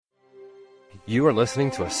You are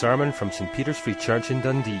listening to a sermon from St. Peter's Free Church in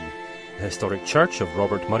Dundee, the historic church of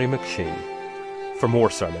Robert Murray McShane. For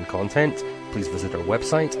more sermon content, please visit our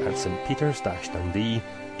website at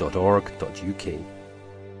stpeters-dundee.org.uk.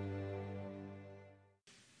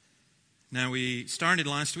 Now, we started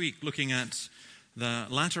last week looking at the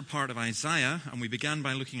latter part of Isaiah, and we began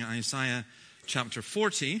by looking at Isaiah chapter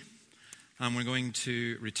 40, and we're going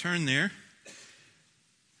to return there.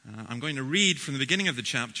 I'm going to read from the beginning of the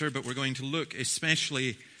chapter, but we're going to look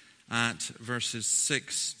especially at verses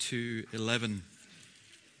 6 to 11.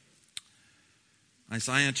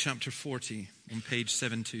 Isaiah chapter 40 on page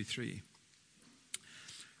 723.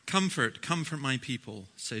 Comfort, comfort my people,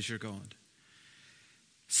 says your God.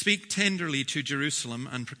 Speak tenderly to Jerusalem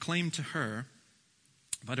and proclaim to her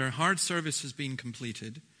that her hard service has been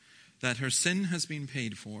completed, that her sin has been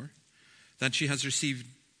paid for, that she has received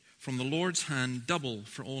from the Lord's hand double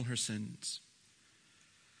for all her sins.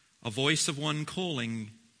 A voice of one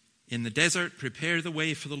calling, in the desert, prepare the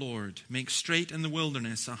way for the Lord. Make straight in the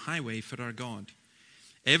wilderness a highway for our God.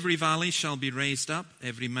 Every valley shall be raised up,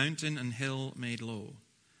 every mountain and hill made low.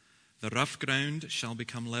 The rough ground shall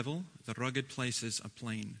become level, the rugged places a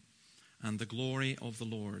plain, and the glory of the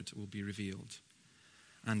Lord will be revealed.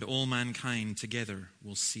 And all mankind together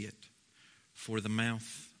will see it, for the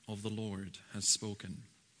mouth of the Lord has spoken.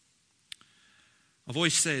 A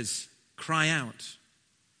voice says, cry out.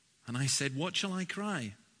 And I said, what shall I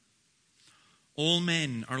cry? All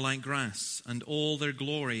men are like grass, and all their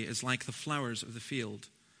glory is like the flowers of the field.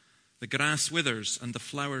 The grass withers and the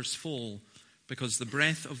flowers fall, because the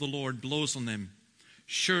breath of the Lord blows on them.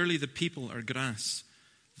 Surely the people are grass.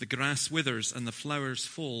 The grass withers and the flowers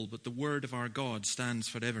fall, but the word of our God stands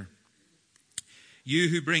forever. You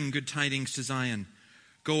who bring good tidings to Zion,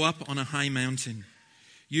 go up on a high mountain.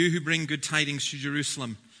 You who bring good tidings to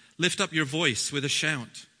Jerusalem, lift up your voice with a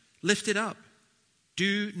shout. Lift it up.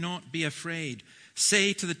 Do not be afraid.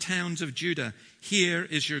 Say to the towns of Judah, here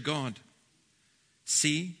is your God.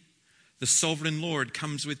 See, the sovereign Lord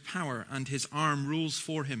comes with power, and his arm rules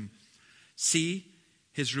for him. See,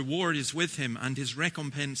 his reward is with him, and his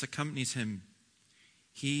recompense accompanies him.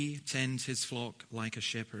 He tends his flock like a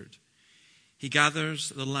shepherd. He gathers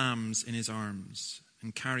the lambs in his arms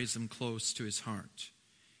and carries them close to his heart.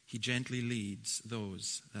 He gently leads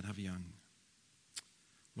those that have young.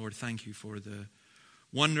 Lord, thank you for the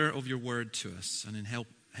wonder of your word to us, and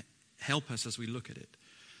help us as we look at it,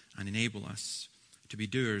 and enable us to be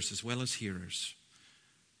doers as well as hearers.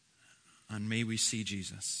 And may we see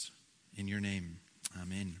Jesus. In your name,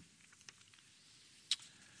 amen.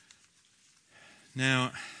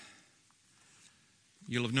 Now,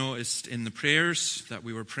 you'll have noticed in the prayers that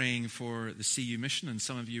we were praying for the CU mission, and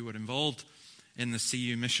some of you were involved in the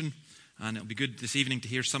CU mission, and it'll be good this evening to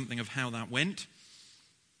hear something of how that went.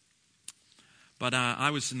 But I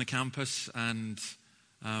was in the campus, and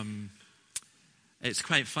it's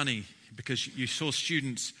quite funny because you saw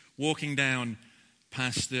students walking down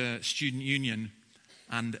past the student union,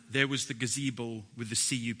 and there was the gazebo with the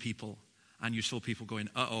CU people, and you saw people going,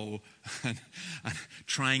 uh-oh, and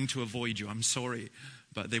trying to avoid you. I'm sorry,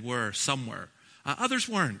 but they were somewhere. Others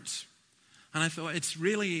weren't. And I thought it's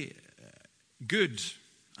really good,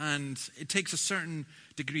 and it takes a certain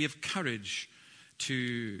degree of courage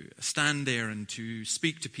to stand there and to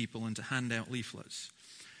speak to people and to hand out leaflets.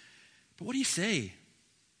 But what do you say?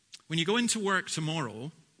 When you go into work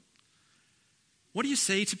tomorrow, what do you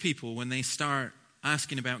say to people when they start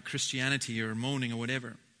asking about Christianity or moaning or whatever?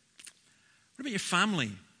 What about your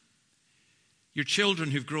family? Your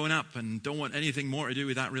children who've grown up and don't want anything more to do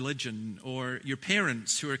with that religion, or your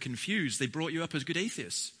parents who are confused. They brought you up as good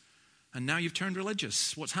atheists, and now you've turned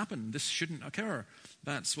religious. What's happened? This shouldn't occur.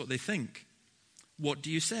 That's what they think. What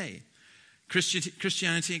do you say?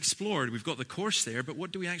 Christianity Explored. We've got the course there, but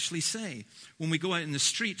what do we actually say? When we go out in the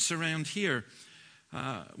streets around here,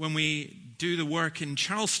 when we do the work in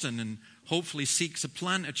Charleston and hopefully seek to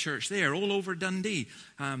plant a church there, all over Dundee,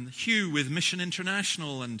 Hugh with Mission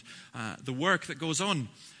International and the work that goes on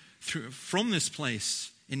from this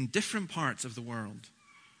place in different parts of the world.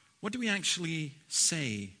 What do we actually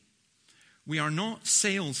say? We are not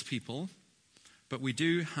salespeople, but we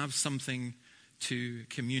do have something to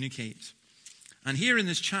communicate. And here in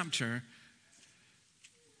this chapter,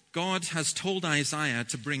 God has told Isaiah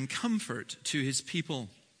to bring comfort to his people,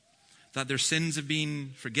 that their sins have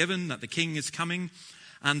been forgiven, that the king is coming,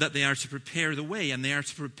 and that they are to prepare the way. And they are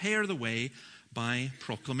to prepare the way by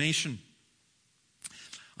proclamation.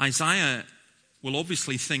 Isaiah will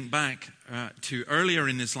obviously think back to earlier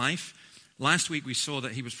in his life. Last week we saw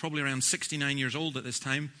that he was probably around 69 years old at this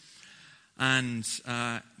time. And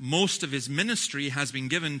most of his ministry has been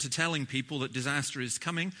given to telling people that disaster is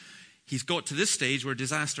coming. He's got to this stage where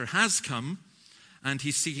disaster has come, and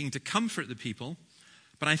he's seeking to comfort the people.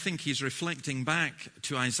 But I think he's reflecting back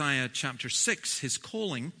to Isaiah chapter 6, his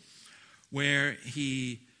calling, where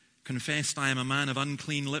he confessed, I am a man of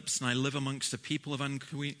unclean lips, and I live amongst a people of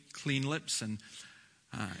unclean lips. And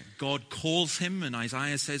God calls him, and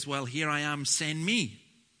Isaiah says, well, here I am, send me.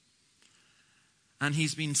 And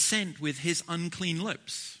he's been sent with his unclean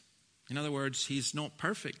lips. In other words, he's not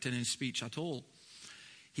perfect in his speech at all.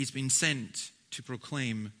 He's been sent to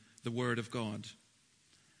proclaim the word of God.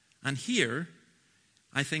 And here,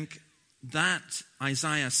 I think that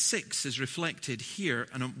Isaiah 6 is reflected here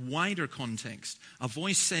in a wider context. A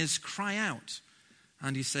voice says, cry out.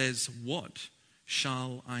 And he says, what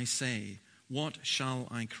shall I say? What shall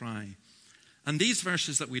I cry? And these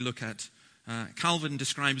verses that we look at, Calvin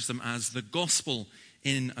describes them as the gospel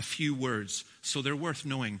in a few words. So they're worth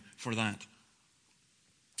knowing for that.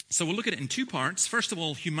 So we'll look at it in two parts. First of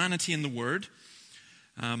all, humanity in the word.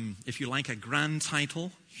 If you like, a grand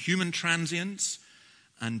title, human transience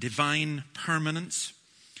and divine permanence.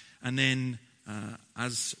 And then,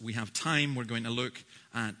 as we have time, we're going to look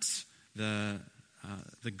at the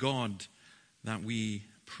God that we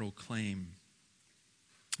proclaim.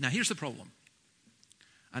 Now, here's the problem,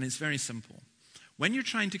 and it's very simple. When you're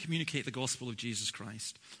trying to communicate the gospel of Jesus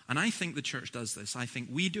Christ, and I think the church does this, I think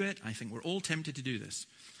we do it, I think we're all tempted to do this.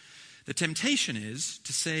 The temptation is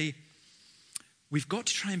to say, we've got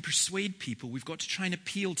to try and persuade people, we've got to try and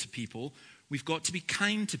appeal to people, we've got to be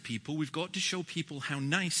kind to people, we've got to show people how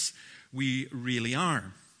nice we really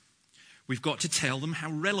are. We've got to tell them how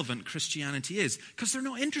relevant Christianity is, because they're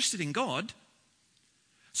not interested in God.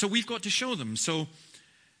 So we've got to show them. So,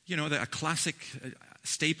 you know, a classic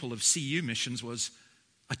staple of CU missions was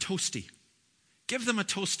a toastie. Give them a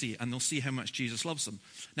toastie and they'll see how much Jesus loves them.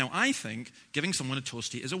 Now, I think giving someone a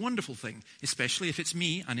toastie is a wonderful thing, especially if it's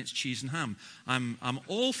me and it's cheese and ham. I'm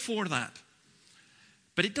all for that.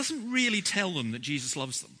 But it doesn't really tell them that Jesus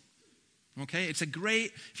loves them. Okay? It's a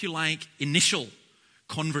great, if you like, initial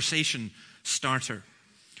conversation starter.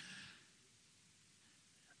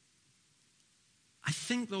 I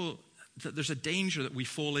think, though, that there's a danger that we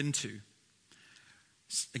fall into.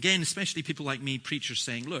 Again, especially people like me, preachers,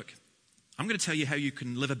 saying, look, I'm going to tell you how you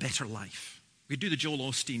can live a better life. We do the Joel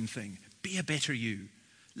Osteen thing. Be a better you.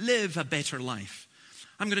 Live a better life.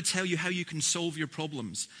 I'm going to tell you how you can solve your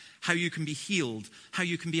problems, how you can be healed, how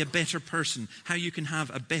you can be a better person, how you can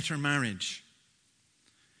have a better marriage.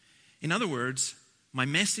 In other words, my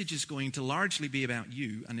message is going to largely be about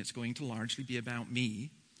you, and it's going to largely be about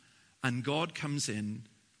me, and God comes in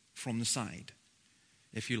from the side,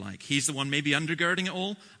 if you like. He's the one maybe undergirding it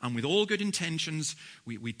all, and with all good intentions,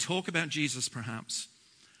 we talk about Jesus perhaps.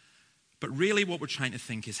 But really what we're trying to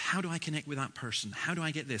think is, how do I connect with that person? How do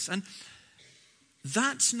I get this? And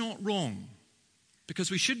that's not wrong,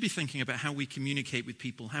 because we should be thinking about how we communicate with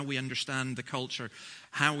people, how we understand the culture,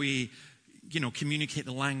 how we, communicate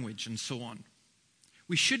the language and so on.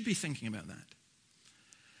 We should be thinking about that.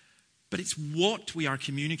 But it's what we are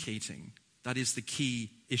communicating that is the key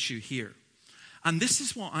issue here. And this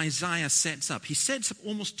is what Isaiah sets up. He sets up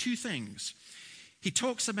almost two things. He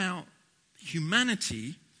talks about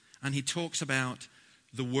humanity and he talks about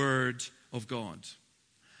the Word of God.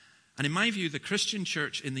 And in my view, the Christian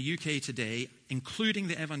church in the UK today, including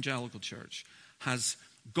the evangelical church, has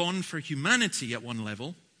gone for humanity at one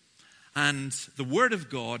level, and the Word of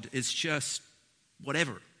God is just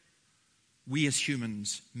whatever we as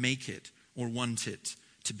humans make it or want it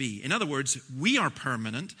to be. In other words, we are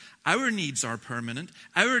permanent, our needs are permanent,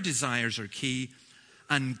 our desires are key,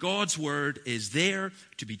 and God's Word is there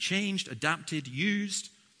to be changed, adapted, used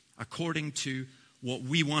according to what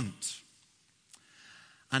we want.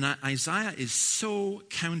 And Isaiah is so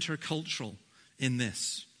countercultural in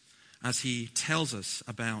this as he tells us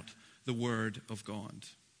about the Word of God.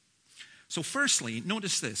 So firstly,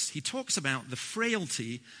 notice this. He talks about the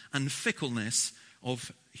frailty and fickleness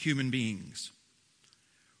of human beings.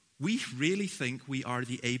 We really think we are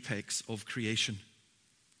the apex of creation.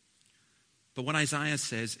 But what Isaiah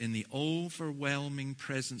says, in the overwhelming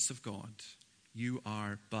presence of God, you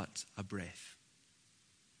are but a breath.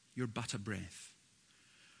 You're but a breath.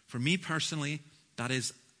 For me personally, that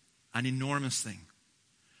is an enormous thing.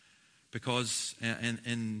 Because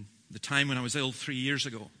in the time when I was ill 3 years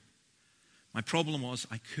ago, my problem was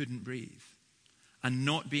I couldn't breathe. And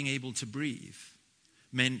not being able to breathe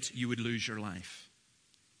meant you would lose your life.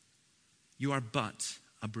 You are but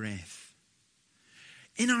a breath.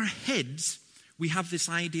 In our heads, we have this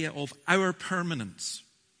idea of our permanence.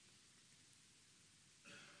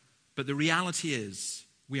 But the reality is,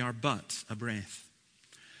 we are but a breath.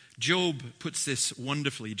 Job puts this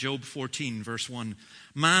wonderfully. Job 14, verse 1.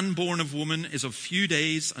 Man born of woman is of few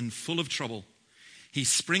days and full of trouble. He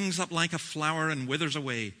springs up like a flower and withers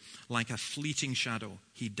away like a fleeting shadow.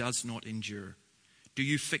 He does not endure. Do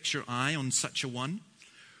you fix your eye on such a one?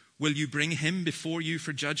 Will you bring him before you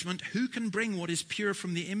for judgment? Who can bring what is pure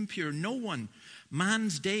from the impure? No one.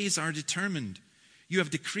 Man's days are determined. You have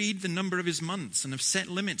decreed the number of his months and have set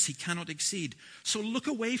limits he cannot exceed. So look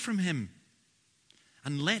away from him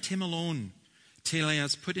and let him alone till he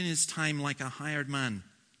has put in his time like a hired man.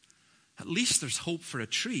 At least there's hope for a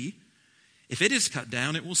tree. If it is cut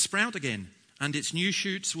down, it will sprout again, and its new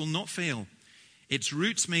shoots will not fail. Its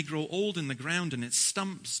roots may grow old in the ground, and its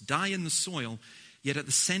stumps die in the soil, yet at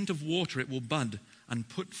the scent of water it will bud and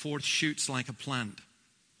put forth shoots like a plant.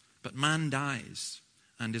 But man dies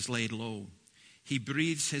and is laid low. He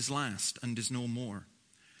breathes his last and is no more.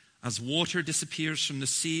 As water disappears from the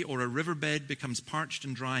sea, or a riverbed becomes parched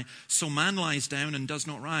and dry, so man lies down and does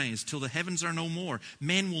not rise till the heavens are no more.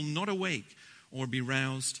 Men will not awake or be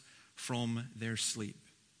roused from their sleep.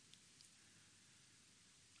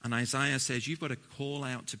 And Isaiah says, you've got to call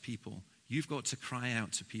out to people. You've got to cry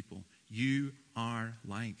out to people. You are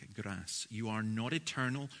like grass. You are not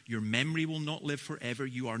eternal. Your memory will not live forever.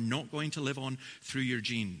 You are not going to live on through your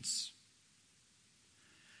genes.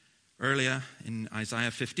 Earlier in Isaiah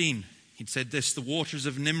 15, he'd said this, the waters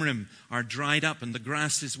of Nimrim are dried up and the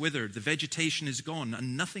grass is withered. The vegetation is gone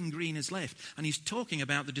and nothing green is left. And he's talking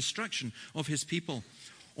about the destruction of his people.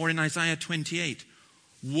 Or in Isaiah 28,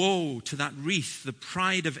 woe to that wreath, the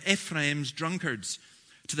pride of Ephraim's drunkards,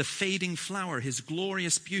 to the fading flower, his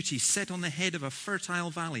glorious beauty set on the head of a fertile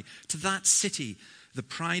valley, to that city, the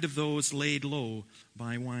pride of those laid low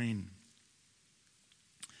by wine.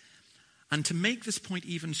 And to make this point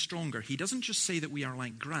even stronger, he doesn't just say that we are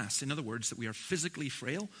like grass, in other words, that we are physically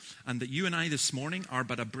frail, and that you and I this morning are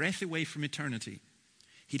but a breath away from eternity.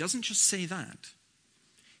 He doesn't just say that.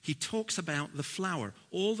 He talks about the flower.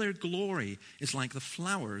 All their glory is like the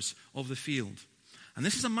flowers of the field. And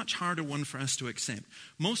this is a much harder one for us to accept.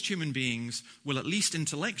 Most human beings will, at least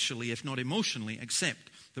intellectually, if not emotionally, accept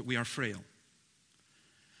that we are frail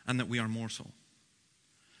and that we are mortal.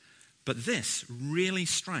 But this really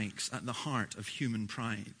strikes at the heart of human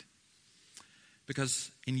pride. Because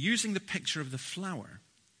in using the picture of the flower,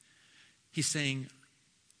 he's saying,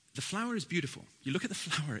 the flower is beautiful. You look at the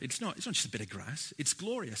flower, it's not just a bit of grass. It's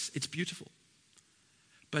glorious. It's beautiful.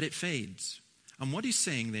 But it fades. And what he's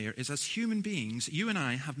saying there is, as human beings, you and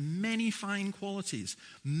I have many fine qualities,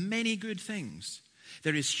 many good things.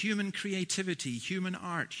 There is human creativity, human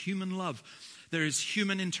art, human love. There is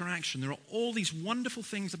human interaction. There are all these wonderful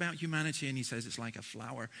things about humanity. And he says it's like a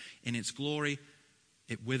flower. In its glory,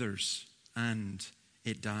 it withers and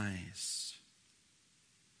it dies.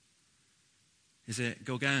 Is it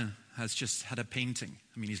Gauguin has just had a painting.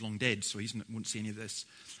 I mean, he's long dead, so he won't see any of this.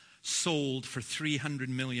 Sold for $300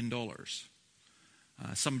 million.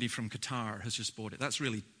 Somebody from Qatar has just bought it. That's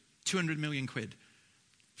really 200 million quid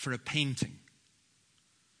for a painting.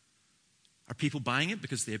 Are people buying it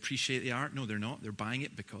because they appreciate the art? No, they're not. They're buying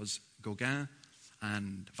it because Gauguin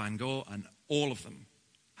and Van Gogh and all of them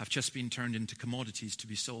have just been turned into commodities to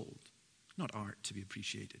be sold, not art to be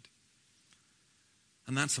appreciated.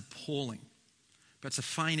 And that's appalling. But it's a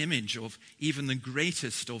fine image of even the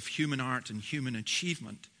greatest of human art and human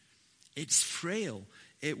achievement. It's frail.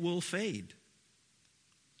 It will fade.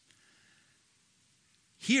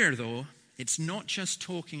 Here, though, it's not just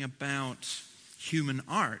talking about human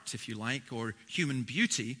art, if you like, or human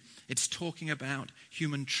beauty. It's talking about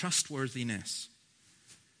human trustworthiness.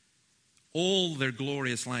 All their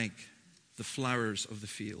glory is like the flowers of the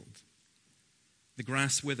field. The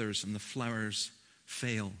grass withers and the flowers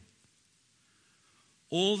fail.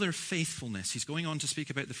 All their faithfulness, he's going on to speak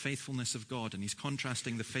about the faithfulness of God, and he's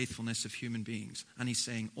contrasting the faithfulness of human beings. And he's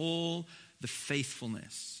saying all the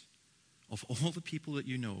faithfulness of all the people that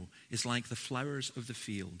you know is like the flowers of the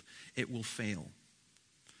field. It will fail.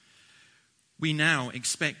 We now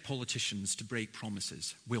expect politicians to break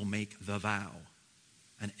promises. We'll make the vow.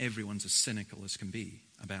 And everyone's as cynical as can be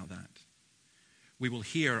about that. We will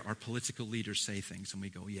hear our political leaders say things and we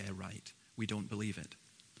go, yeah, right. We don't believe it.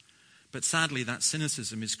 But sadly, that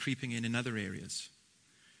cynicism is creeping in other areas.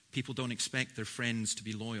 People don't expect their friends to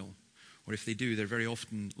be loyal. Or if they do, they're very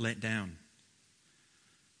often let down.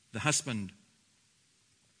 The husband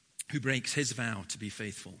who breaks his vow to be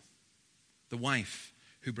faithful. The wife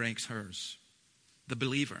who breaks hers. The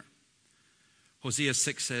believer. Hosea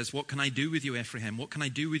 6 says, what can I do with you, Ephraim? What can I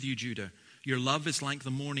do with you, Judah? Your love is like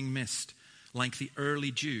the morning mist, like the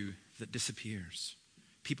early dew that disappears.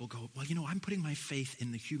 people go, well, I'm putting my faith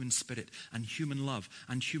in the human spirit and human love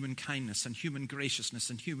and human kindness and human graciousness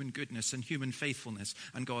and human goodness and human faithfulness.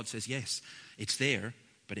 And God says, yes, it's there,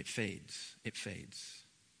 but it fades. It fades.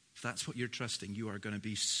 If that's what you're trusting, you are going to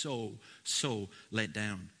be so let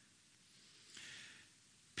down.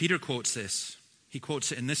 Peter quotes this. He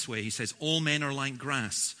quotes it in this way. He says, all men are like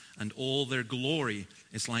grass, and all their glory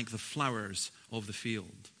is like the flowers of the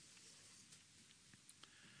field.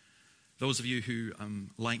 Those of you who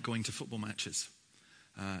like going to football matches,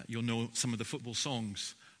 you'll know some of the football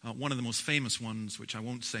songs. One of the most famous ones, which I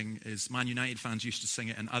won't sing, is Man United fans used to sing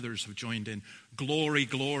it, and others have joined in. Glory,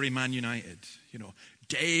 glory, Man United.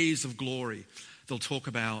 Days of glory. They'll talk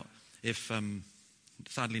about if,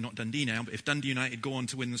 sadly not Dundee now, but if Dundee United go on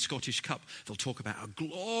to win the Scottish Cup, they'll talk about a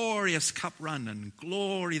glorious cup run and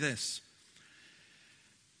glory this.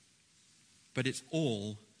 But it's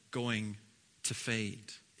all going to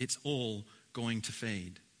fade. It's all going to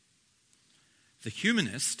fade. The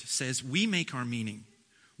humanist says we make our meaning.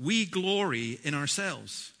 We glory in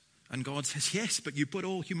ourselves. And God says, yes, but you put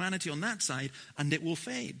all humanity on that side and it will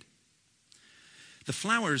fade. The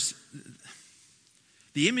flowers,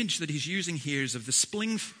 the image that he's using here is of the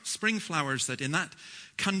spring flowers that in that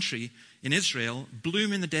country, in Israel,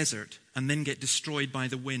 bloom in the desert and then get destroyed by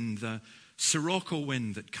the wind, the sirocco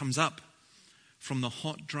wind that comes up from the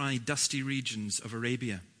hot, dry, dusty regions of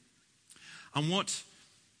Arabia. And what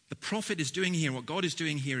the prophet is doing here, what God is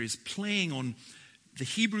doing here, is playing on the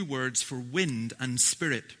Hebrew words for wind and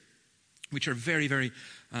spirit, which are very, very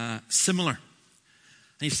similar.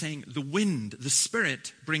 And he's saying the wind, the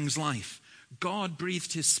spirit, brings life. God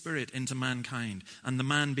breathed his spirit into mankind, and the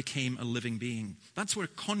man became a living being. That's where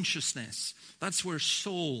consciousness, that's where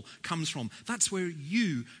soul comes from. That's where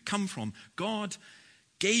you come from. God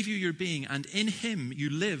gave you your being, and in him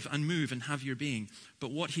you live and move and have your being.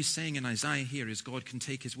 But what he's saying in Isaiah here is God can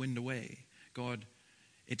take his wind away.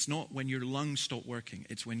 It's not when your lungs stop working,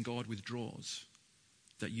 it's when God withdraws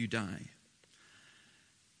that you die.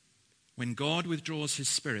 When God withdraws his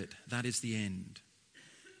spirit, that is the end.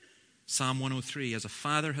 Psalm 103, as a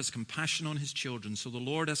father has compassion on his children, so the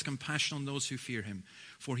Lord has compassion on those who fear him.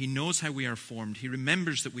 For he knows how we are formed. He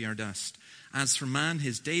remembers that we are dust. As for man,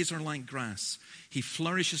 his days are like grass. He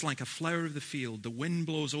flourishes like a flower of the field. The wind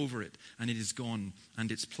blows over it, and it is gone,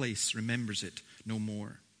 and its place remembers it no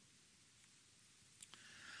more.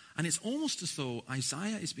 And it's almost as though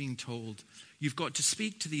Isaiah is being told, you've got to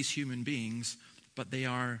speak to these human beings, but they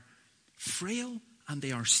are frail, and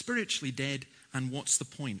they are spiritually dead, and what's the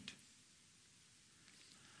point?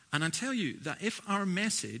 And I tell you that if our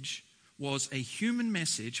message was a human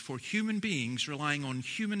message for human beings relying on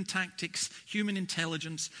human tactics, human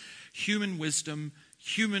intelligence, human wisdom,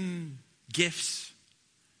 human gifts,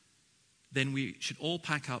 then we should all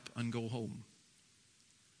pack up and go home.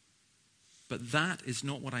 But that is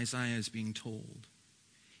not what Isaiah is being told.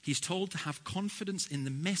 He's told to have confidence in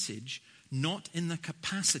the message, not in the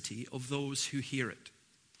capacity of those who hear it.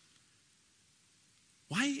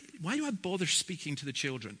 Why do I bother speaking to the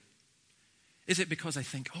children? Is it because I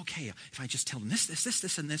think, okay, if I just tell them this,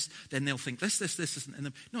 and this, then they'll think this,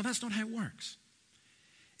 and no, that's not how it works.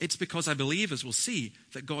 It's because I believe, as we'll see,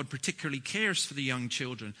 that God particularly cares for the young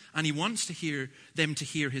children, and he wants to hear them to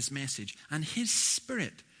hear his message, and his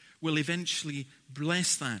Spirit will eventually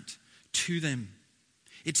bless that to them.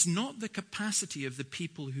 It's not the capacity of the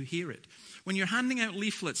people who hear it. When you're handing out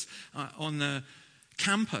leaflets on the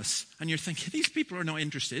campus and you're thinking, these people are not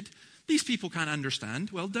interested, these people can't understand.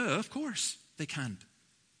 Well, duh, of course they can't.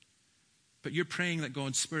 But you're praying that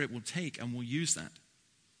God's Spirit will take and will use that.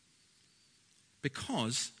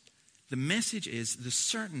 Because the message is the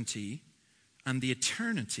certainty and the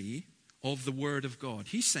eternity of the Word of God.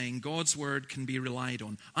 He's saying God's Word can be relied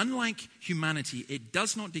on. Unlike humanity, it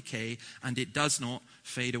does not decay and it does not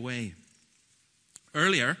fade away.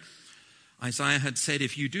 Earlier, Isaiah had said,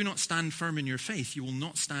 if you do not stand firm in your faith, you will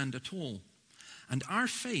not stand at all. And our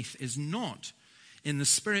faith is not in the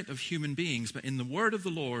spirit of human beings, but in the word of the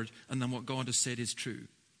Lord, and then what God has said is true.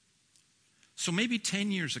 So maybe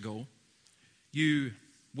 10 years ago, you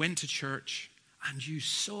went to church and you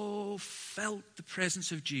so felt the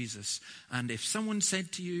presence of Jesus. And if someone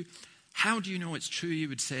said to you, how do you know it's true? You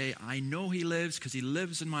would say, I know he lives because he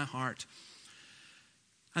lives in my heart.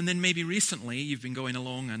 And then maybe recently you've been going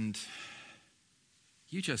along and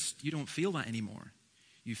you don't feel that anymore.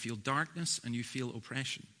 You feel darkness and you feel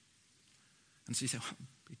oppression. And so you say, well,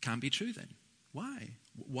 it can't be true then. Why?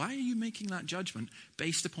 Why are you making that judgment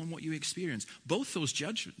based upon what you experienced? Both those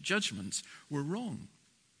judgments were wrong.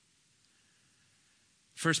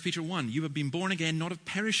 1 Peter 1, you have been born again, not of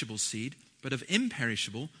perishable seed, but of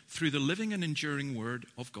imperishable, through the living and enduring word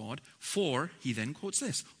of God. For," he then quotes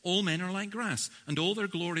this, "all men are like grass, and all their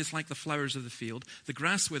glory is like the flowers of the field. The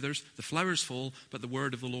grass withers, the flowers fall, but the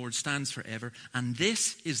word of the Lord stands forever. And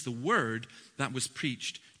this is the word that was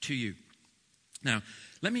preached to you." Now,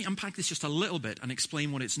 let me unpack this just a little bit and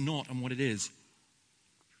explain what it's not and what it is.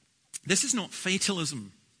 This is not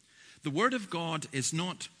fatalism. The word of God is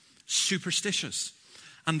not superstitious.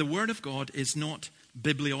 And the word of God is not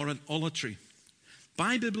bibliolatry.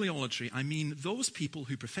 By bibliolatry, I mean those people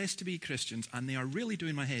who profess to be Christians and they are really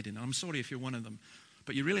doing my head in. I'm sorry if you're one of them,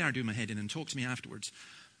 but you really are doing my head in, and talk to me afterwards.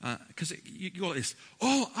 Because you go like this: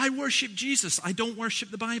 "Oh, I worship Jesus. I don't worship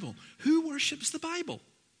the Bible." Who worships the Bible?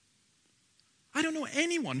 I don't know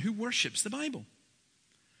anyone who worships the Bible.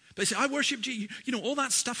 But they say, "I worship Jesus." You know, all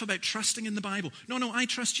that stuff about trusting in the Bible. No, I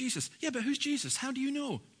trust Jesus. Yeah, but who's Jesus? How do you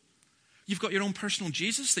know? You've got your own personal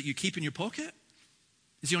Jesus that you keep in your pocket?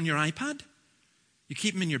 Is he on your iPad? You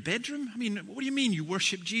keep him in your bedroom? I mean, what do you mean you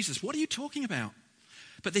worship Jesus? What are you talking about?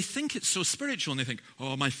 But they think it's so spiritual, and they think,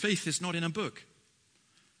 "Oh, my faith is not in a book."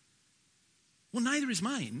 Well, neither is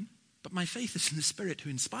mine, but my faith is in the Spirit who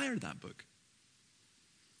inspired that book.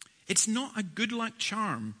 It's not a good luck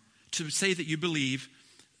charm to say that you believe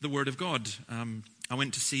the Word of God. I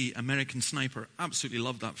went to see American Sniper. Absolutely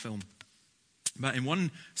loved that film. But in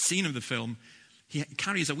one scene of the film, he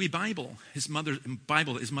carries a wee Bible,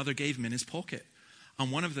 Bible that his mother gave him in his pocket. And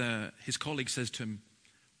one of his colleagues says to him,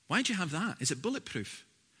 "Why'd you have that? Is it bulletproof?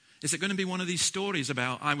 Is it going to be one of these stories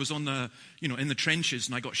about I was in the trenches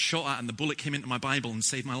and I got shot at and the bullet came into my Bible and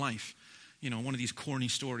saved my life?" One of these corny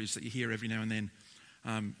stories that you hear every now and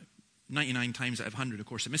then. 99 times out of 100, of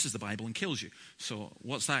course, it misses the Bible and kills you. So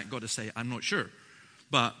what's that got to say? I'm not sure.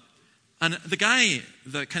 And the guy,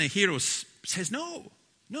 the kind of hero, says, no.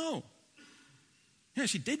 He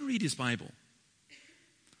actually did read his Bible.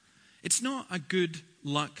 It's not a good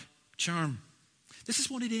luck charm. This is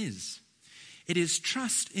what it is. It is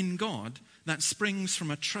trust in God that springs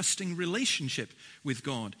from a trusting relationship with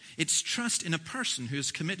God. It's trust in a person who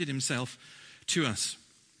has committed himself to us.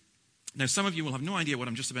 Now, some of you will have no idea what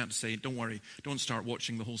I'm just about to say. Don't worry. Don't start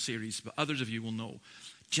watching the whole series. But others of you will know.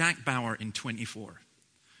 Jack Bauer in 24.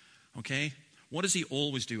 Okay? What does he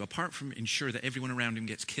always do? Apart from ensure that everyone around him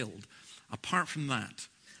gets killed. Apart from that,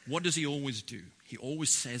 what does he always do? He always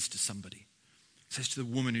says to somebody. Says to the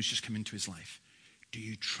woman who's just come into his life, "Do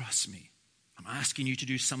you trust me? I'm asking you to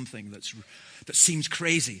do something that seems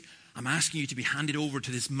crazy. I'm asking you to be handed over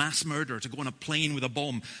to this mass murderer, to go on a plane with a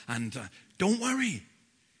bomb. And don't worry.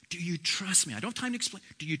 Do you trust me? I don't have time to explain.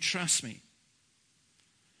 Do you trust me?"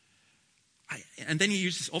 And then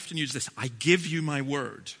he often uses this, "I give you my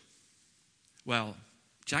word." Well,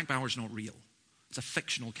 Jack Bauer's not real. It's a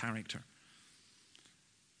fictional character.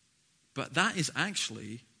 But that is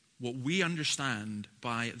actually what we understand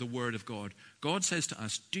by the word of God. God says to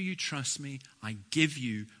us, "Do you trust me? I give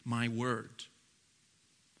you my word."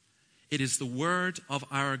 It is the word of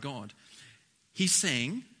our God. He's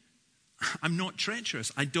saying, I'm not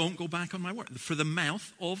treacherous. I don't go back on my word. For the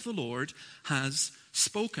mouth of the Lord has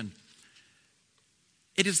spoken.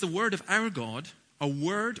 It is the word of our God, a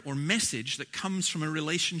word or message that comes from a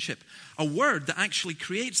relationship. A word that actually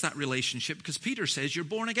creates that relationship, because Peter says you're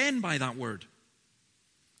born again by that word.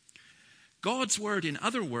 God's word, in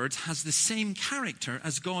other words, has the same character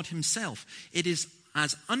as God himself. It is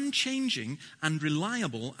as unchanging and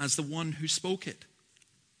reliable as the one who spoke it.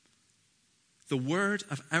 The word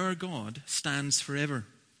of our God stands forever.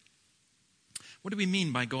 What do we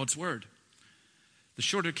mean by God's word? The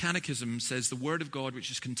Shorter Catechism says the word of God which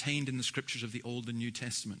is contained in the scriptures of the Old and New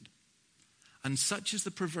Testament. And such is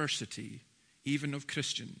the perversity, even of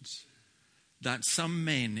Christians, that some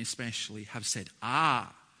men especially have said,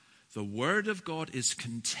 the word of God is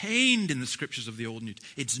contained in the scriptures of the Old and New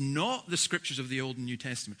Testament. It's not the scriptures of the Old and New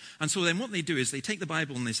Testament. And so then what they do is they take the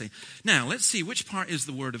Bible and they say, now let's see which part is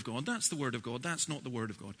the word of God. That's the word of God. That's not the word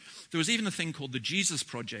of God. There was even a thing called the Jesus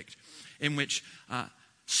Project, in which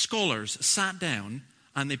scholars sat down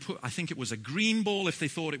and they put, I think it was a green bowl if they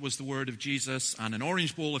thought it was the word of Jesus, and an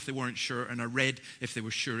orange bowl if they weren't sure, and a red if they were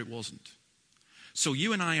sure it wasn't. So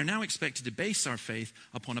you and I are now expected to base our faith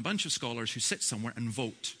upon a bunch of scholars who sit somewhere and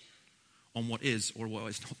vote on what is or what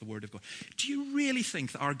is not the word of God. Do you really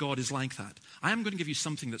think that our God is like that? I am going to give you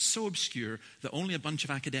something that's so obscure that only a bunch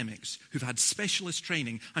of academics who've had specialist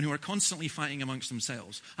training and who are constantly fighting amongst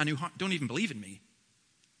themselves and who don't even believe in me,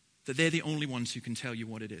 that they're the only ones who can tell you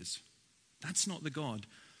what it is. That's not the God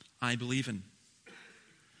I believe in.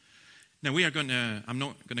 Now I'm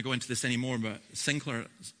not going to go into this anymore, but Sinclair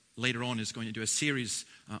later on is going to do a series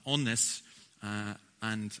on this.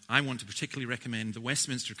 And I want to particularly recommend the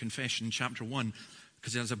Westminster Confession, chapter 1,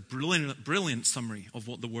 because it has a brilliant summary of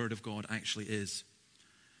what the Word of God actually is.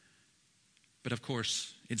 But of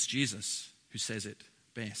course, it's Jesus who says it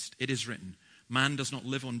best. It is written, man does not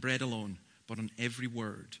live on bread alone, but on every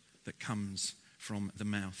word that comes from the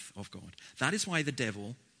mouth of God. That is why the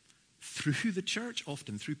devil, through the church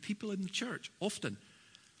often, through people in the church often,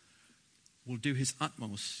 will do his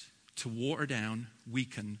utmost to water down,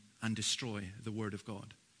 weaken, and destroy the Word of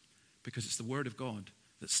God. Because it's the Word of God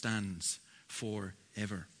that stands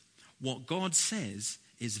forever. What God says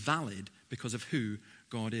is valid because of who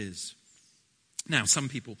God is. Now, some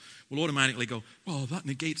people will automatically go, well, that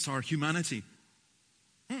negates our humanity.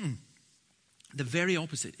 The very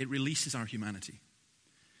opposite. It releases our humanity.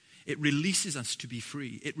 It releases us to be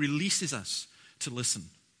free. It releases us to listen.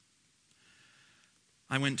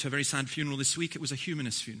 I went to a very sad funeral this week. It was a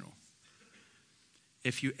humanist funeral.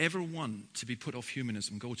 If you ever want to be put off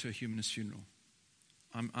humanism, go to a humanist funeral.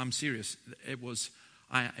 I'm serious. It was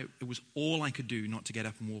all I could do not to get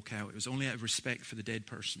up and walk out. It was only out of respect for the dead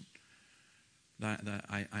person that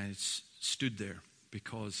I stood there,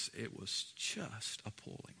 because it was just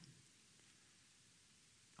appalling.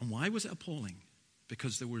 And why was it appalling?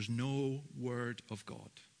 Because there was no word of God.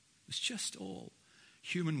 It's just all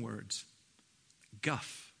human words.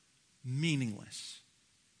 Guff, meaningless,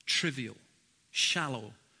 trivial,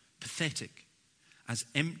 shallow, pathetic, as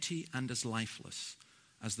empty and as lifeless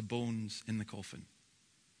as the bones in the coffin.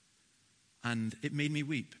 And it made me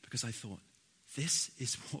weep, because I thought, this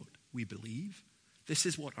is what we believe? This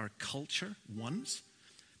is what our culture wants?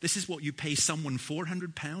 This is what you pay someone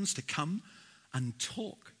 £400 to come and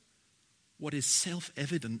talk what is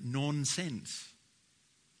self-evident nonsense?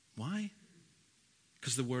 Why?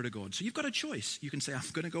 Because the Word of God. So you've got a choice. You can say, I'm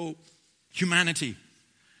going to go humanity.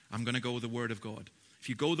 I'm going to go the Word of God. If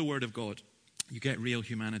you go the Word of God, you get real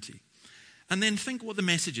humanity. And then think what the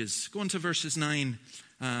message is. Go on to verses 9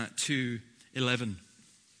 to 11.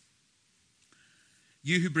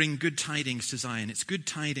 You who bring good tidings to Zion. It's good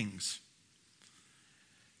tidings.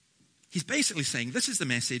 He's basically saying, this is the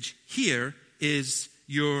message. Here is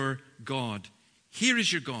your God. Here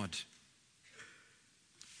is your God.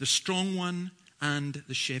 The strong one and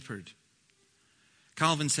the shepherd.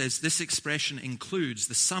 Calvin says this expression includes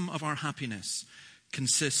the sum of our happiness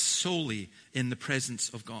consists solely in the presence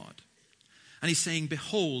of God. And he's saying,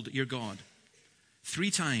 behold your God. 3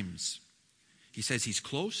 times. He says he's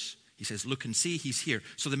close. He says, look and see, he's here.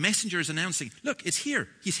 So the messenger is announcing, look, it's here.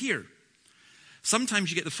 He's here. Sometimes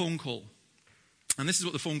you get the phone call. And this is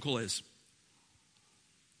what the phone call is.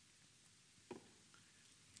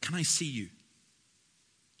 Can I see you?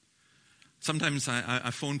 Sometimes I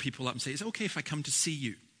phone people up and say, is it okay if I come to see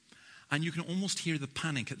you? And you can almost hear the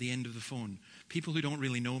panic at the end of the phone. People who don't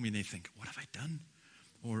really know me, they think, what have I done?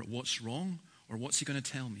 Or what's wrong? Or what's he going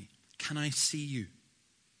to tell me? Can I see you?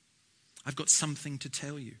 I've got something to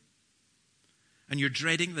tell you. And you're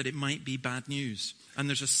dreading that it might be bad news. And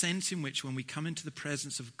there's a sense in which when we come into the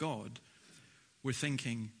presence of God, we're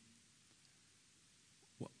thinking,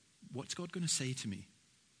 what's God going to say to me?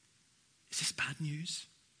 Is this bad news?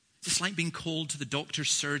 Is this like being called to the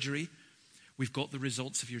doctor's surgery? We've got the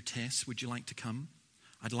results of your tests. Would you like to come?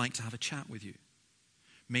 I'd like to have a chat with you.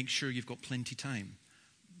 Make sure you've got plenty time.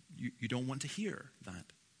 You don't want to hear that.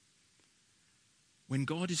 When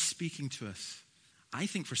God is speaking to us, I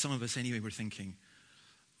think for some of us anyway, we're thinking,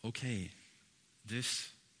 okay,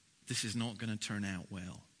 this is not going to turn out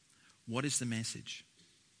well. What is the message?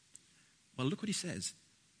 Well, look what he says.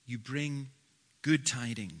 You bring good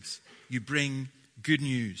tidings. You bring good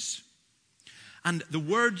news. And the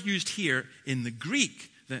word used here in the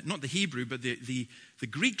Greek, not the Hebrew, but the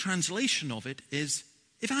Greek translation of it is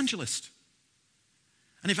evangelist.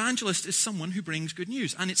 An evangelist is someone who brings good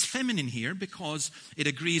news. And it's feminine here because it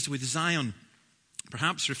agrees with Zion.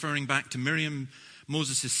 Perhaps referring back to Miriam,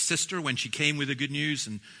 Moses' sister, when she came with the good news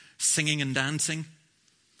and singing and dancing.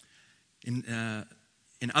 In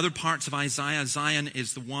other parts of Isaiah, Zion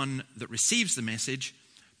is the one that receives the message.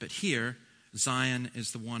 But here, Zion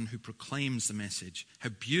is the one who proclaims the message. How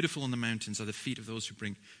beautiful on the mountains are the feet of those who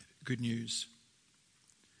bring good news.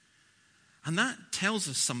 And that tells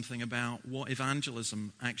us something about what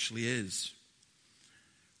evangelism actually is.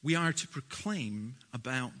 We are to proclaim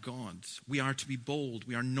about God. We are to be bold.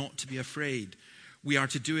 We are not to be afraid. We are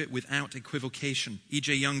to do it without equivocation.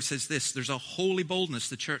 E.J. Young says this, there's a holy boldness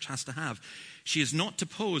the church has to have. She is not to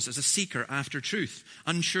pose as a seeker after truth,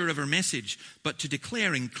 unsure of her message, but to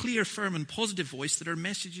declare in clear, firm, and positive voice that her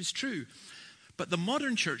message is true. But the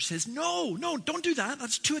modern church says, no, don't do that.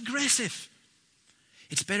 That's too aggressive.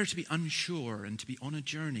 It's better to be unsure and to be on a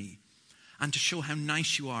journey and to show how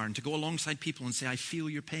nice you are and to go alongside people and say, I feel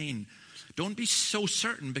your pain. Don't be so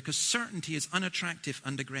certain, because certainty is unattractive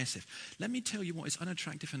and aggressive. Let me tell you what is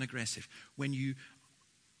unattractive and aggressive. When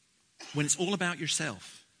it's all about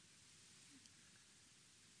yourself.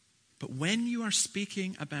 But when you are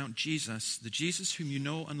speaking about Jesus, the Jesus whom you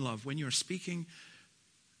know and love, when you are speaking,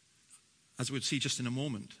 as we'll see just in a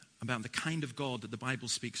moment, about the kind of God that the Bible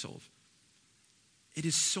speaks of, it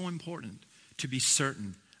is so important to be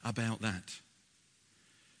certain about that.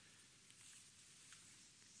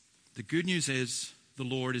 The good news is the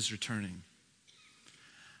Lord is returning.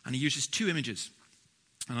 And he uses two images,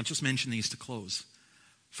 and I'll just mention these to close.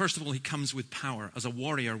 First of all, he comes with power as a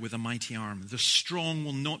warrior with a mighty arm. The strong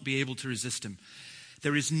will not be able to resist him.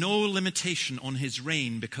 There is no limitation on his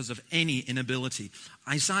reign because of any inability.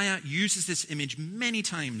 Isaiah uses this image many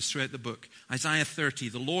times throughout the book. Isaiah 30,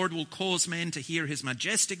 the Lord will cause men to hear his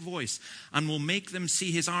majestic voice and will make them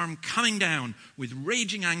see his arm coming down with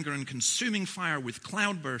raging anger and consuming fire, with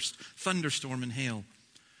cloudburst, thunderstorm, and hail.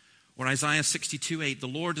 Or Isaiah 62:8, the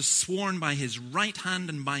Lord has sworn by his right hand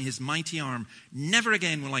and by his mighty arm, never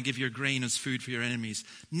again will I give your grain as food for your enemies.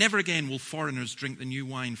 Never again will foreigners drink the new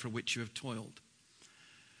wine for which you have toiled.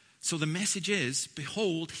 So the message is,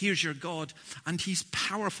 behold, here's your God, and he's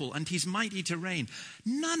powerful, and he's mighty to reign.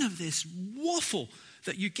 None of this waffle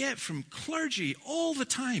that you get from clergy all the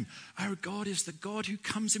time. Our God is the God who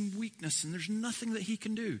comes in weakness, and there's nothing that he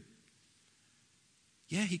can do.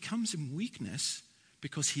 Yeah, he comes in weakness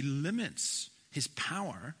because he limits his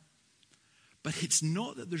power, but it's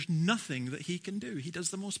not that there's nothing that he can do. He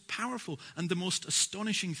does the most powerful and the most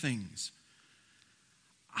astonishing things.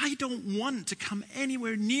 I don't want to come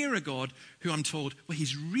anywhere near a God who I'm told, well,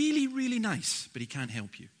 he's really, really nice, but he can't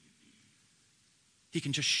help you. He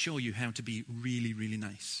can just show you how to be really, really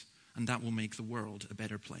nice, and that will make the world a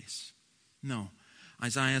better place. No.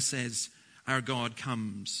 Isaiah says our God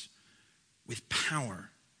comes with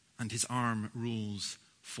power, and his arm rules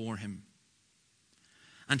for him.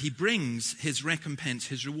 And he brings his recompense,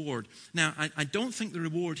 his reward. Now, I don't think the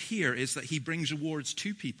reward here is that he brings rewards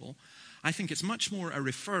to people. I think it's much more a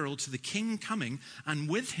referral to the king coming, and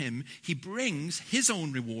with him, he brings his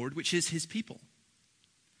own reward, which is his people.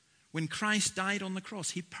 When Christ died on the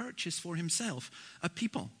cross, he purchased for himself a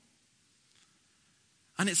people.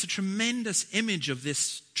 And it's a tremendous image of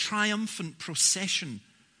this triumphant procession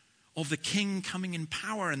of the king coming in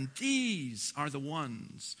power, and these are the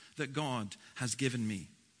ones that God has given me.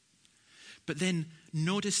 But then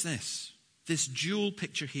notice this dual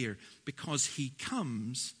picture here, because he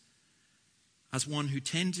comes as one who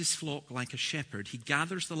tends his flock like a shepherd. He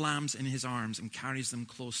gathers the lambs in his arms and carries them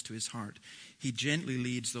close to his heart. He gently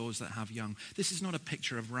leads those that have young. This is not a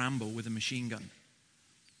picture of Rambo with a machine gun.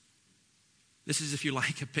 This is, if you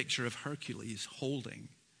like, a picture of Hercules holding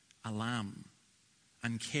a lamb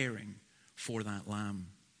and caring for that lamb.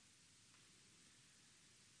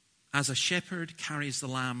 As a shepherd carries the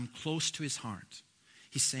lamb close to his heart,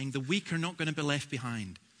 he's saying the weak are not going to be left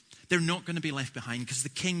behind. They're not going to be left behind because the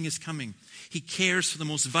king is coming. He cares for the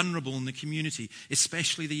most vulnerable in the community,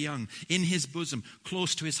 especially the young, in his bosom,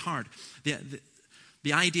 close to his heart.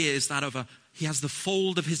 The idea is that he has the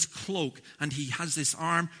fold of his cloak, and he has this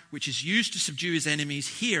arm which is used to subdue his enemies.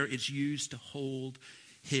 Here it's used to hold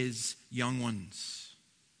his young ones.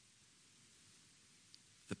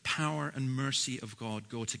 The power and mercy of God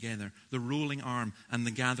go together. The ruling arm and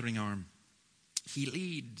the gathering arm. He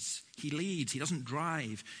leads. He leads. He doesn't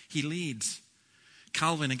drive. He leads.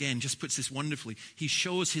 Calvin, again, just puts this wonderfully. He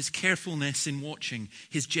shows his carefulness in watching,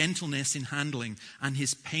 his gentleness in handling, and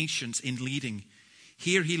his patience in leading.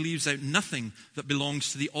 Here he leaves out nothing that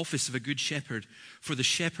belongs to the office of a good shepherd, for the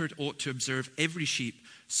shepherd ought to observe every sheep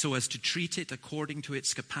so as to treat it according to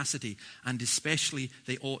its capacity, and especially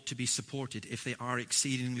they ought to be supported if they are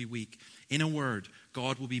exceedingly weak. In a word,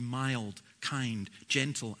 God will be mild, kind,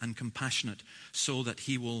 gentle, and compassionate, so that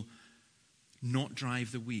he will not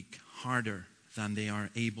drive the weak harder than they are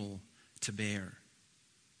able to bear.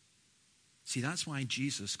 See, that's why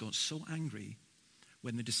Jesus got so angry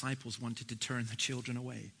when the disciples wanted to turn the children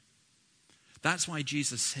away. That's why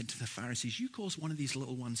Jesus said to the Pharisees, you cause one of these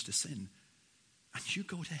little ones to sin, and you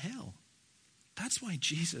go to hell. That's why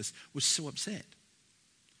Jesus was so upset.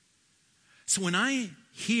 So when I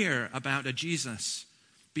hear about a Jesus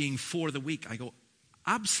being for the weak, I go,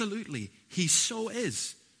 absolutely, he so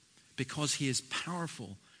is, because he is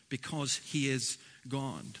powerful, because he is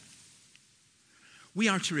God. We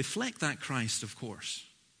are to reflect that Christ, of course.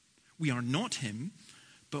 We are not him,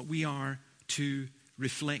 but we are to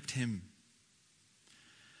reflect him.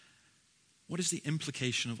 What is the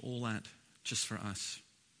implication of all that just for us?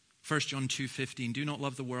 1 John 2:15, do not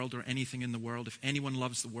love the world or anything in the world. If anyone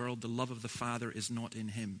loves the world, the love of the Father is not in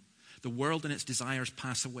him. The world and its desires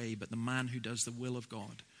pass away, but the man who does the will of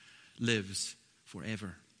God lives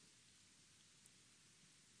forever.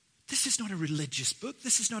 This is not a religious book.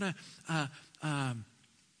 This is not a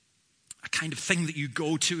kind of thing that you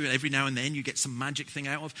go to every now and then you get some magic thing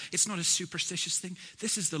out of. It's not a superstitious thing.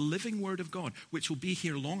 This is the living word of God, which will be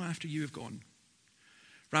here long after you have gone.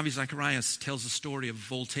 Ravi Zacharias tells the story of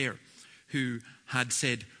Voltaire, who had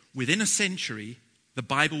said, within a century, the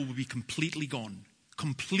Bible will be completely gone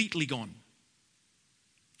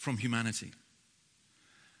from humanity.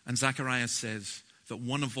 And Zacharias says that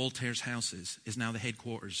one of Voltaire's houses is now the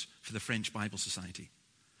headquarters for the French Bible Society.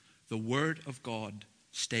 The word of God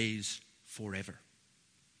stays forever.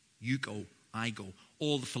 You go, I go.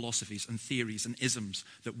 All the philosophies and theories and isms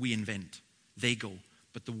that we invent, they go.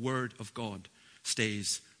 But the word of God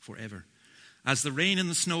stays forever. As the rain and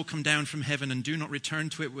the snow come down from heaven and do not return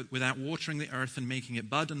to it without watering the earth and making it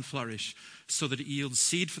bud and flourish, so that it yields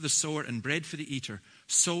seed for the sower and bread for the eater,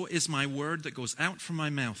 so is my word that goes out from my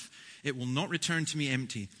mouth. It will not return to me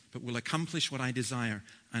empty, but will accomplish what I desire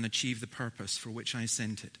and achieve the purpose for which I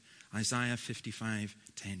sent it. Isaiah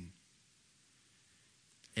 55:10.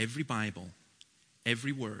 Every Bible,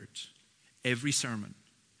 every word, every sermon,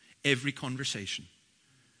 every conversation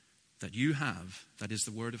that you have, that is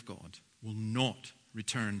the word of God, will not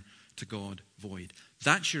return to God void.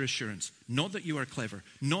 That's your assurance. Not that you are clever,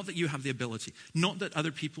 not that you have the ability, not that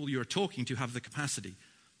other people you are talking to have the capacity,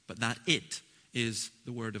 but that it is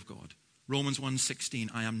the word of God. Romans 1:16,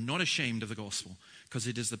 I am not ashamed of the gospel, because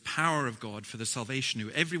it is the power of God for the salvation of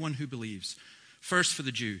everyone who believes, first for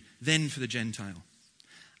the Jew, then for the Gentile.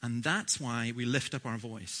 And that's why we lift up our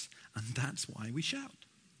voice, and that's why we shout.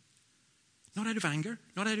 Not out of anger,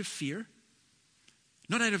 not out of fear,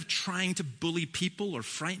 not out of trying to bully people or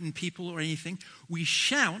frighten people or anything. We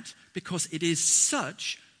shout because it is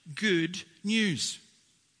such good news.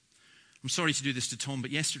 I'm sorry to do this to Tom,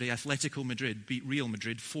 but yesterday Atletico Madrid beat Real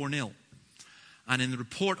Madrid 4-0. And in the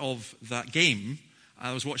report of that game,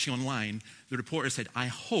 I was watching online, the reporter said, I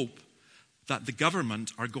hope that the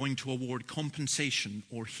government are going to award compensation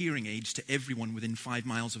or hearing aids to everyone within 5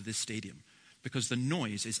 miles of this stadium, because the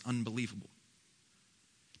noise is unbelievable.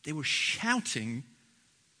 They were shouting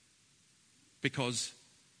because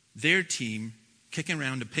their team, kicking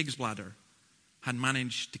around a pig's bladder, had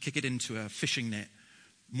managed to kick it into a fishing net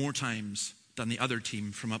more times than the other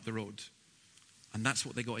team from up the road. And that's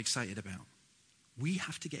what they got excited about. We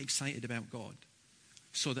have to get excited about God,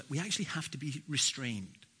 so that we actually have to be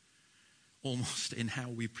restrained almost in how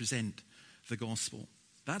we present the gospel.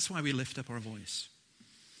 That's why we lift up our voice.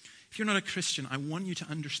 If you're not a Christian, I want you to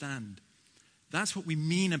understand that's what we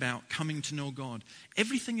mean about coming to know God.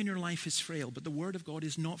 Everything in your life is frail, but the word of God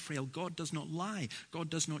is not frail. God does not lie. God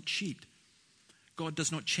does not cheat. God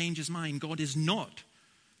does not change his mind. God is not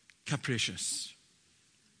capricious.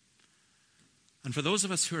 And for those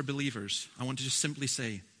of us who are believers, I want to just simply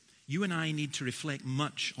say, you and I need to reflect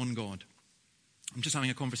much on God. I'm just having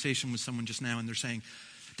a conversation with someone just now, and they're saying,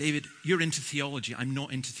 David, you're into theology. I'm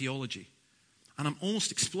not into theology. And I'm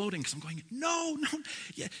almost exploding because I'm going, no.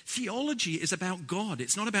 Yeah, theology is about God.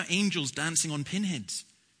 It's not about angels dancing on pinheads.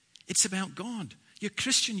 It's about God. You're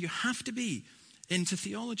Christian, you have to be into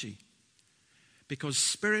theology. Because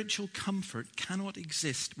spiritual comfort cannot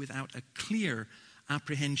exist without a clear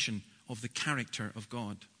apprehension of the character of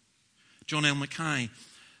God. John L. Mackay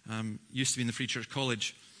used to be in the Free Church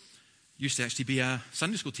College, used to actually be a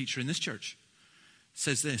Sunday school teacher in this church,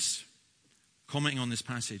 says this, commenting on this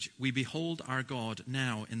passage, we behold our God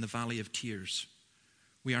now in the valley of tears.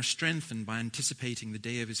 We are strengthened by anticipating the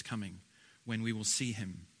day of his coming, when we will see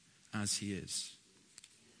him as he is.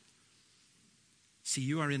 See,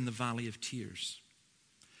 you are in the valley of tears.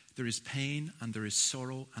 There is pain, and there is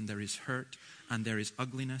sorrow, and there is hurt, and there is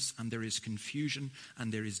ugliness, and there is confusion,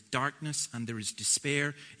 and there is darkness, and there is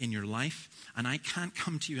despair in your life. And I can't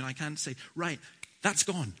come to you and I can't say, right, that's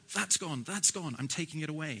gone, that's gone, that's gone. I'm taking it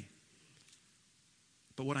away.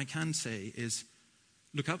 But what I can say is,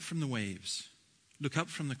 look up from the waves, look up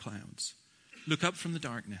from the clouds, look up from the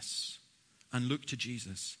darkness, and look to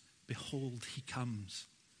Jesus. Behold, he comes.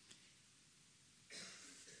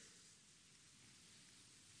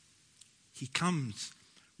 He comes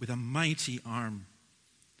with a mighty arm.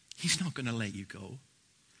 He's not going to let you go.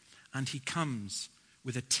 And he comes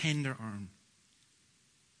with a tender arm.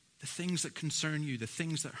 The things that concern you, the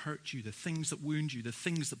things that hurt you, the things that wound you, the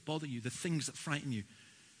things that bother you, the things that frighten you.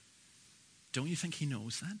 Don't you think he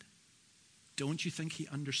knows that? Don't you think he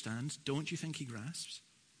understands? Don't you think he grasps?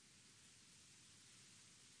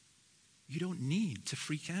 you don't need to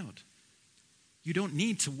freak out. You don't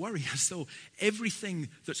need to worry as though everything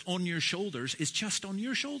that's on your shoulders is just on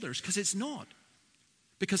your shoulders, because it's not.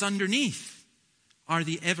 Because underneath are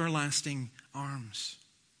the everlasting arms.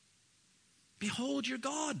 Behold your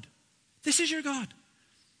God. This is your God.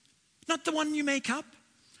 Not the one you make up.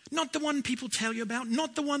 Not the one people tell you about.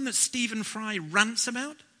 Not the one that Stephen Fry rants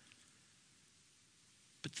about.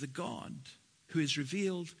 But the God who is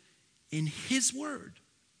revealed in his word.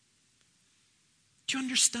 Do you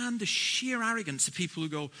understand the sheer arrogance of people who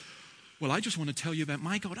go, well, I just want to tell you about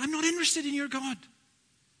my God. I'm not interested in your God.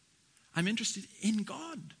 I'm interested in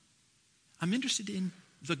God. I'm interested in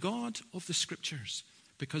the God of the Scriptures,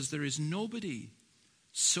 because there is nobody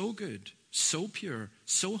so good, so pure,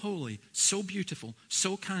 so holy, so beautiful,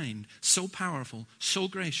 so kind, so powerful, so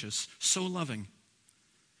gracious, so loving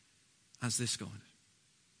as this God.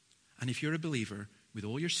 And if you're a believer, with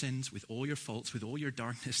all your sins, with all your faults, with all your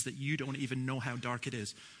darkness, that you don't even know how dark it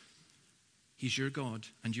is, he's your God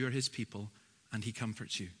and you're his people, and he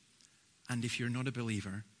comforts you. And if you're not a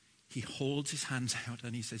believer, he holds his hands out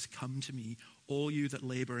and he says, come to me, all you that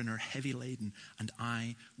labor and are heavy laden, and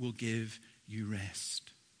I will give you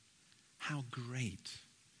rest. How great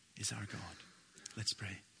is our God. Let's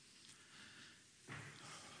pray.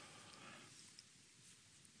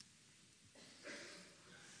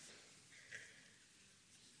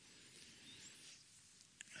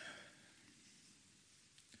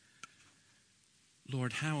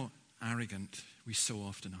 Lord, how arrogant we so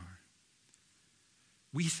often are.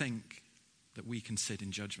 We think that we can sit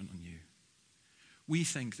in judgment on you. We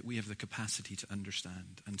think that we have the capacity to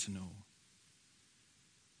understand and to know.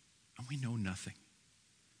 And we know nothing.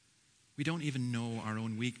 We don't even know our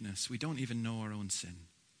own weakness. We don't even know our own sin.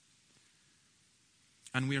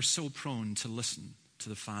 And we are so prone to listen to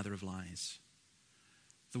the father of lies.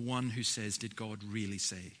 The one who says, did God really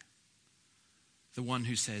say? The one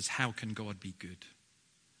who says, how can God be good?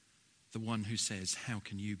 The one who says, how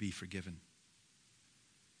can you be forgiven?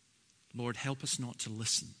 Lord, help us not to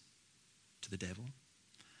listen to the devil,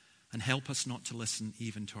 and help us not to listen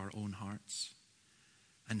even to our own hearts,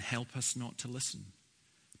 and help us not to listen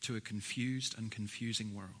to a confused and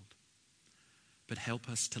confusing world, but help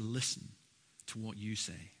us to listen to what you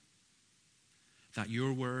say, that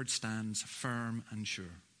your word stands firm and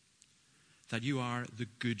sure, that you are the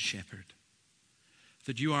good shepherd,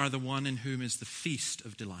 that you are the one in whom is the feast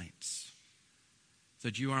of delights,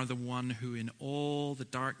 that you are the one who in all the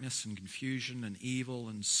darkness and confusion and evil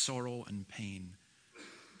and sorrow and pain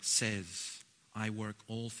says, I work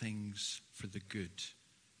all things for the good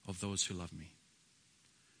of those who love me.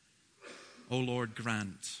 O Lord,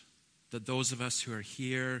 grant that those of us who are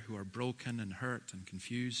here, who are broken and hurt and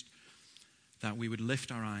confused, that we would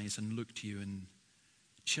lift our eyes and look to you and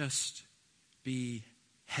just be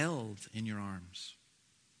held in your arms.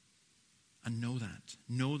 And know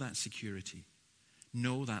that security,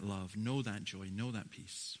 know that love, know that joy, know that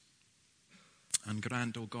peace. And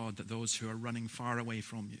grant, O God, that those who are running far away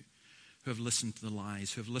from you, who have listened to the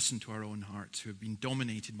lies, who have listened to our own hearts, who have been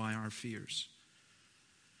dominated by our fears,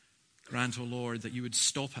 grant, O Lord, that you would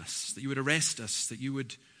stop us, that you would arrest us, that you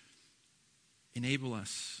would enable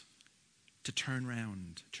us to turn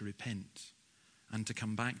round, to repent, and to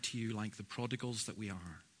come back to you like the prodigals that we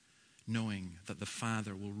are, knowing that the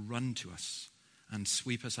Father will run to us and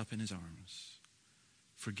sweep us up in his arms.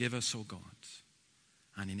 Forgive us, O God,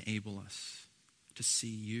 and enable us to see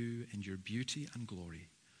you in your beauty and glory,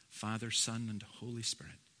 Father, Son, and Holy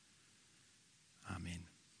Spirit. Amen.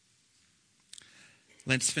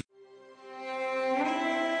 Let's finish.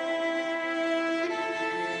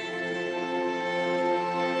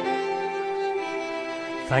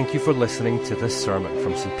 Thank you for listening to this sermon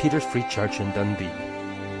from St. Peter's Free Church in Dundee.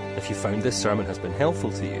 If you found this sermon has been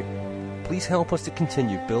helpful to you, please help us to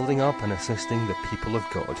continue building up and assisting the people of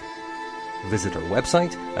God. Visit our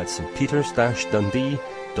website at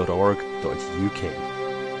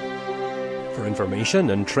stpeters-dundee.org.uk. For information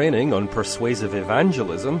and training on persuasive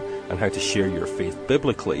evangelism and how to share your faith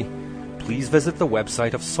biblically, please visit the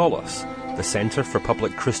website of Solace, the Centre for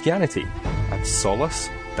Public Christianity, at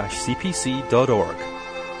solace-cpc.org.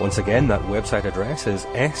 Once again, that website address is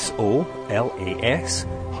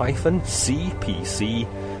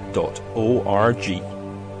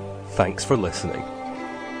solas-cpc.org. Thanks for listening.